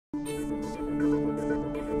Game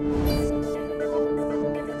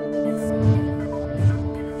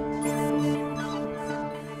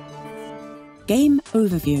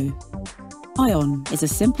Overview. Ion is a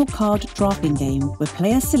simple card drafting game where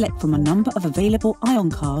players select from a number of available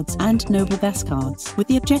ion cards and noble gas cards, with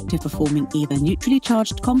the objective of forming either neutrally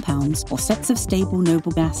charged compounds or sets of stable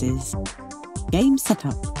noble gases. Game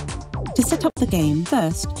Setup. To set up the game,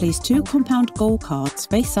 first place 2 compound goal cards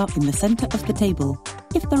face up in the centre of the table.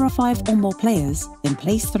 If there are 5 or more players, then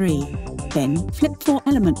place 3. Then flip 4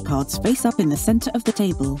 element cards face up in the centre of the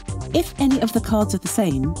table. If any of the cards are the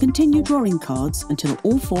same, continue drawing cards until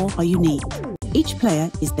all 4 are unique. Each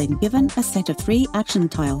player is then given a set of 3 action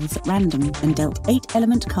tiles at random and dealt 8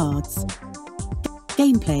 element cards.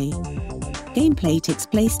 Gameplay. Gameplay takes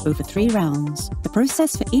place over 3 rounds. The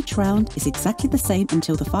process for each round is exactly the same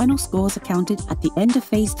until the final scores are counted at the end of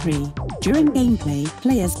Phase 3. During gameplay,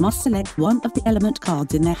 players must select one of the element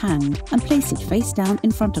cards in their hand and place it face down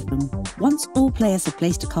in front of them. Once all players have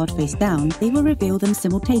placed a card face down, they will reveal them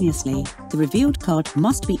simultaneously. The revealed card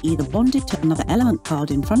must be either bonded to another element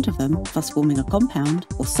card in front of them, thus forming a compound,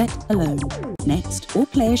 or set alone. Next, all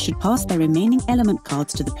players should pass their remaining element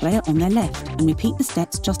cards to the player on their left and repeat the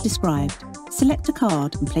steps just described. Select a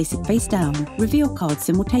card and place it face down. Reveal cards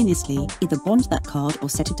simultaneously, either bond that card or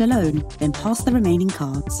set it alone, then pass the remaining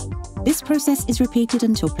cards. This process is repeated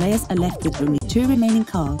until players are left with only 2 remaining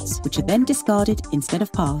cards, which are then discarded instead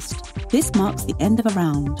of passed. This marks the end of a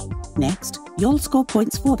round. Next, you'll score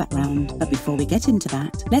points for that round, but before we get into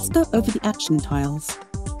that, let's go over the action tiles.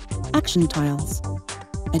 Action tiles.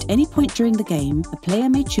 At any point during the game, a player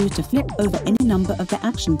may choose to flip over any number of their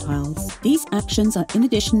action tiles. These actions are in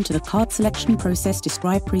addition to the card selection process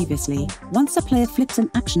described previously. Once a player flips an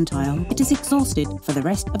action tile, it is exhausted for the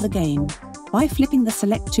rest of the game. By flipping the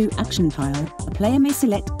Select 2 action tile, a player may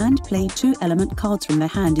select and play 2 element cards from their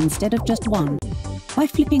hand instead of just 1. By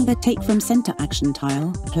flipping the Take from Center action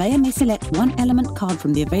tile, a player may select 1 element card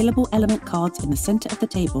from the available element cards in the center of the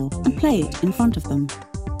table and play it in front of them.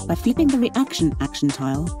 By flipping the Reaction action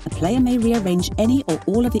tile, a player may rearrange any or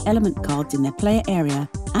all of the element cards in their player area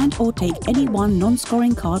and or take any one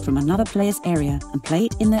non-scoring card from another player's area and play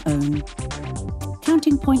it in their own.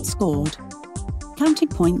 Counting points scored. Counting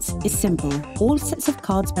points is simple. All sets of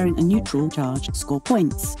cards bearing a neutral charge score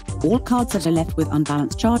points. All cards that are left with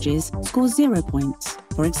unbalanced charges score 0 points.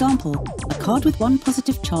 For example, a card with 1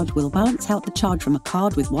 positive charge will balance out the charge from a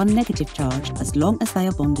card with 1 negative charge as long as they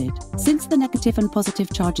are bonded. Since the negative and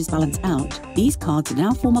positive charges balance out, these cards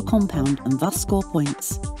now form a compound and thus score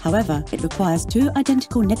points. However, it requires 2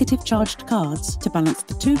 identical negative charged cards to balance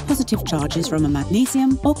the 2 positive charges from a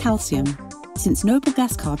magnesium or calcium. Since noble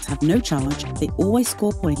gas cards have no charge, they always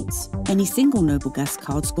score points. Any single noble gas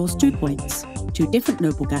card scores 2 points. 2 different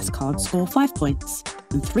noble gas cards score 5 points.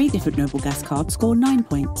 And 3 different noble gas cards score 9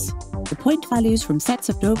 points. The point values from sets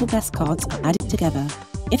of noble gas cards are added together.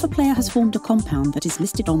 If a player has formed a compound that is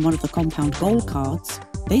listed on one of the compound goal cards,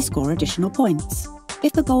 they score additional points.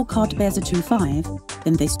 If the goal card bears a 2-5,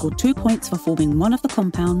 then they score 2 points for forming one of the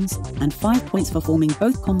compounds and 5 points for forming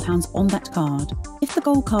both compounds on that card. If the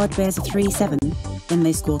goal card bears a 3-7, then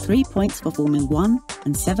they score 3 points for forming one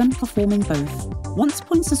and 7 for forming both. Once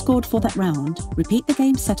points are scored for that round, repeat the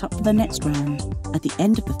game setup for the next round. At the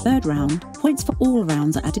end of the 3rd round, points for all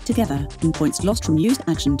rounds are added together and points lost from used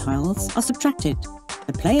action tiles are subtracted.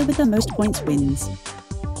 The player with the most points wins.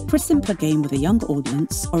 For a simpler game with a younger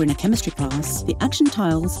audience, or in a chemistry class, the action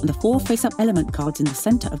tiles and the 4 face-up element cards in the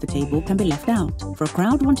centre of the table can be left out. For a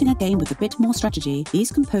crowd wanting a game with a bit more strategy,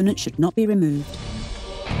 these components should not be removed.